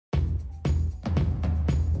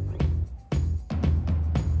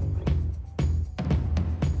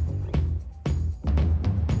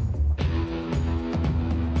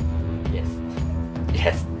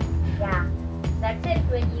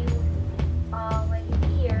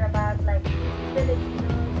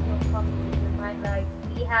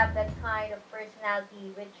have that kind of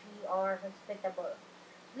personality which we are hospitable.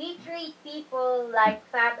 We treat people like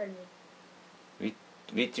family.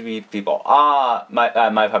 We treat people.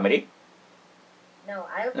 My family? No,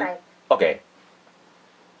 I like. Okay.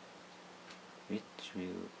 We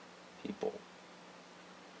treat people.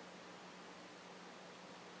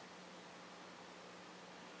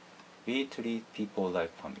 We treat people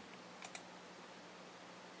like family.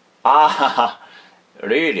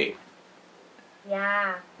 Really?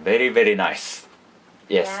 Yeah. Very, very nice.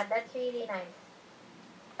 Yes. Yeah, that's really nice.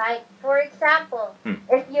 Like, for example,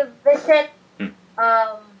 if you visit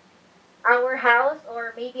our house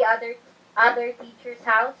or maybe other teacher's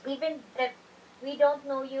house, even if we don't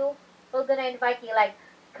know you, we're gonna invite you, like,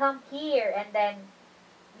 come here, and then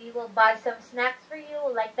we will buy some snacks for you,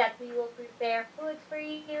 like that. We will prepare foods for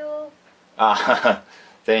you.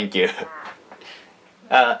 Thank you.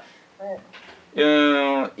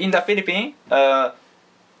 In the Philippines,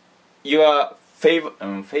 your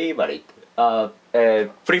favorite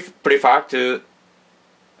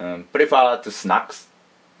prefer to snacks.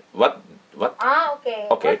 What? Okay.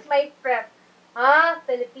 What's my prep?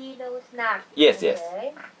 Filipino snack. Yes, okay. yes.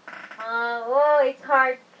 It's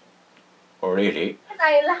hard. Oh, really?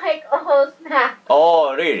 I like all snacks.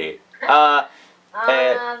 Oh, really?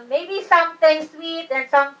 Maybe something sweet and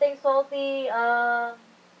something salty.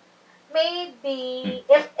 Maybe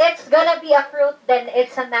if it's gonna be a fruit, then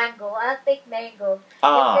it's a mango. I'll take mango.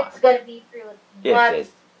 If it's gonna be fruit, but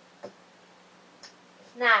yes.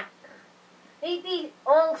 Snack. Maybe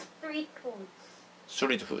all street foods.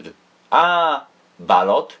 Street food.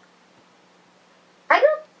 Balut. I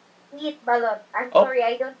don't eat balut. I'm sorry,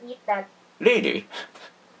 I don't eat that. Really?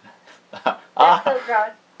 That's so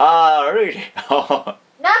gross. Really?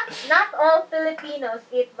 Not all Filipinos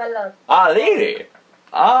eat balut. Really?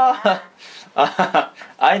 I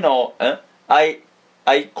know. I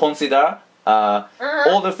consider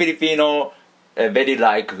all the Filipino very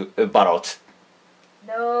like balut.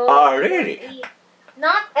 No. Really?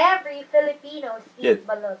 Not every Filipinos eat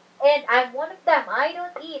balut, and I'm one of them. I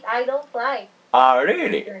don't eat. I don't like.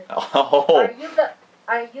 Really?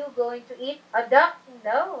 Are you going to eat a duck?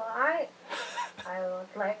 No, I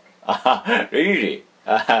don't like. Really?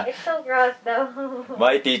 It's so gross, though.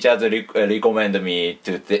 My teachers recommend me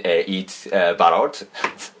to eat balut.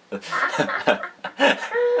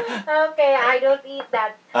 Okay, I don't eat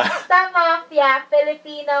that. Some of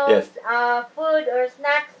Filipinos food or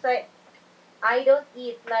snacks I don't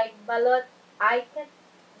eat, like balut. I don't.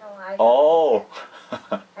 I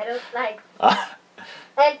don't like.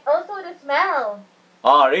 And also the smell.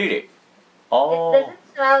 Really? It doesn't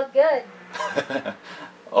smell good.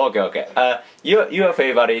 Okay. Your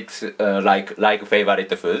favorite like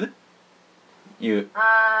favorite food?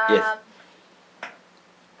 Yes.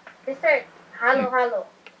 Dessert. Halo.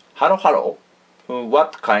 Halo.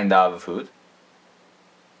 What kind of food?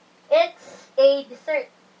 It's a dessert.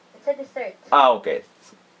 It's a dessert. Okay.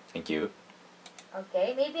 Thank you.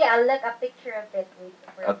 Okay, maybe I'll look a picture of it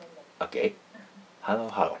for a minute. Okay.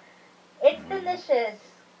 Halo. It's delicious.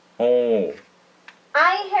 Oh.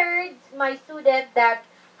 I heard my student that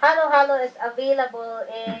halo is available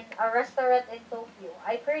in a restaurant in Tokyo.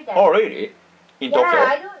 I've heard that. Oh, really? In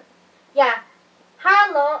Tokyo?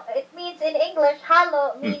 Halo, it means in English,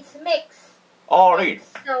 halo means mix. Oh, really?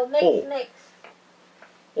 So mix.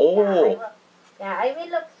 Oh. I will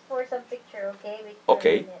look for some picture, okay? Wait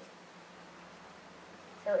okay. A minute.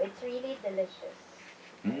 So it's really delicious.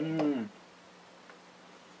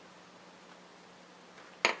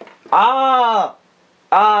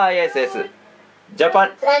 Yes.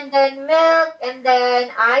 Japan. And then milk, and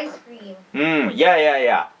then ice cream.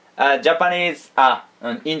 Yeah. Japanese.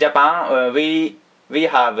 In Japan, we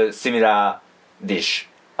have similar dish.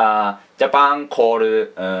 Japan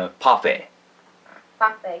called parfait.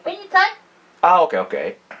 Parfait. Can you type?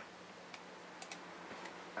 Okay.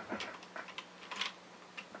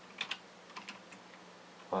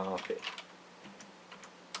 Parfait.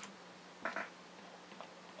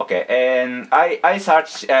 Okay, and I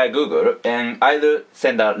search Google and I'll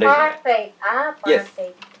send a resume. Parfait.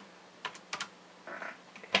 Parfait.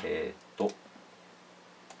 Yes.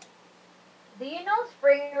 Do you know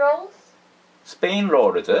spring rolls? Spain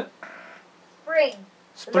rolls? Spring.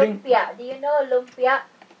 Lumpia. Do you know lumpia?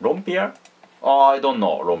 Lumpia? I don't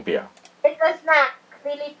know lumpia. It's a snack.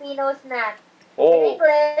 Filipino snack. In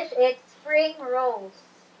English, it's spring rolls.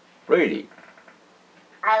 Really?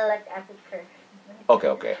 I'll look at the picture.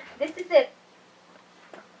 Okay. This is it.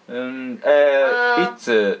 It's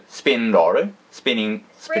a spin roll. Spinning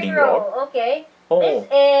roll. Okay. Oh.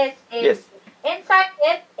 This is yes. Inside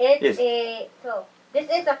it's a this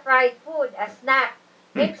is a fried food, a snack.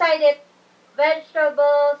 inside it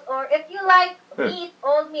vegetables, or if you like Mm. meat,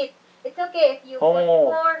 all meat, it's okay if you put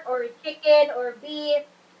Oh. pork or chicken or beef.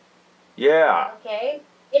 Yeah. Okay,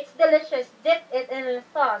 it's delicious. Dip it in a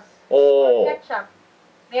sauce Oh. or ketchup.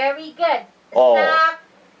 Very good. Oh. Snack,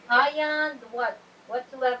 viand,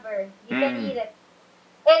 whatsoever. You can Mm. eat it.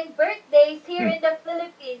 And birthdays here in the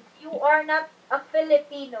Philippines, you are not a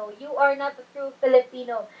Filipino. You are not a true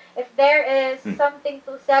Filipino if there is something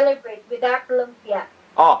to celebrate without lumpia.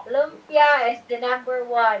 Ah. Lumpia is the number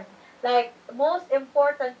one, like most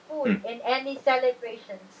important food in any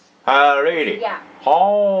celebrations. Really? Yeah.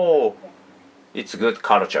 Oh. It's good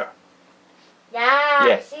culture. Yeah,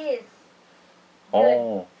 Yes. it is.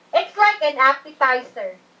 Oh. It's like an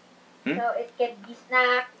appetizer. Hmm? So it can be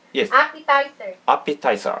snack. Yes. Appetizer.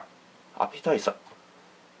 Appetizer. Appetizer.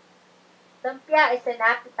 Lumpia is an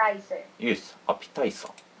appetizer. Yes. Appetizer.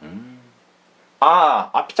 Ah,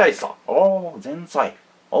 appetizer. Oh, 前菜。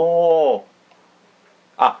Oh.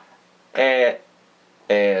 Ah,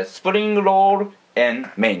 spring roll and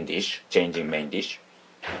main dish. Changing main dish.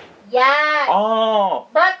 Yeah. Oh.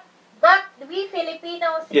 But we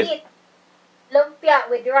Filipinos Yes. eat lumpia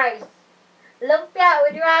with rice. Lumpia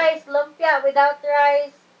with rice, lumpia without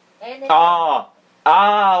rice, and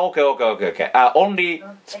Okay. Only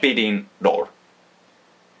speeding roll.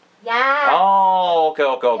 yeah. Oh, okay. We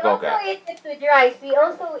also eat it with rice. We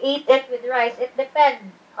also eat it with rice. It depends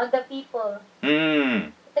on the people.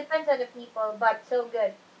 It depends on the people, but so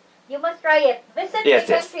good. You must try it. Visit Yes,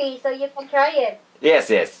 the yes. country so you can try it.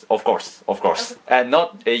 Yes, of course. And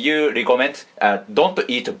not you recommend don't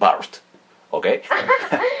eat balut, okay?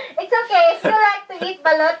 It's okay. If you like to eat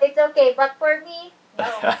balut, it's okay. But for me, no.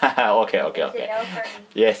 Okay. It's a no for me.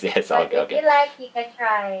 Yes, But if you like, you can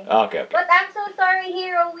try. Okay. But I'm so sorry,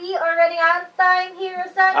 Hero. We are running out of time.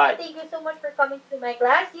 Hiro-san, thank you so much for coming to my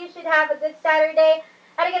class. You should have a good Saturday.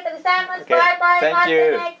 Arigatou gozaimasu. Okay, Bye-bye. thank you.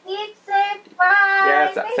 Keep safe. Bye.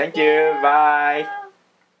 Yes, thank you. Bye.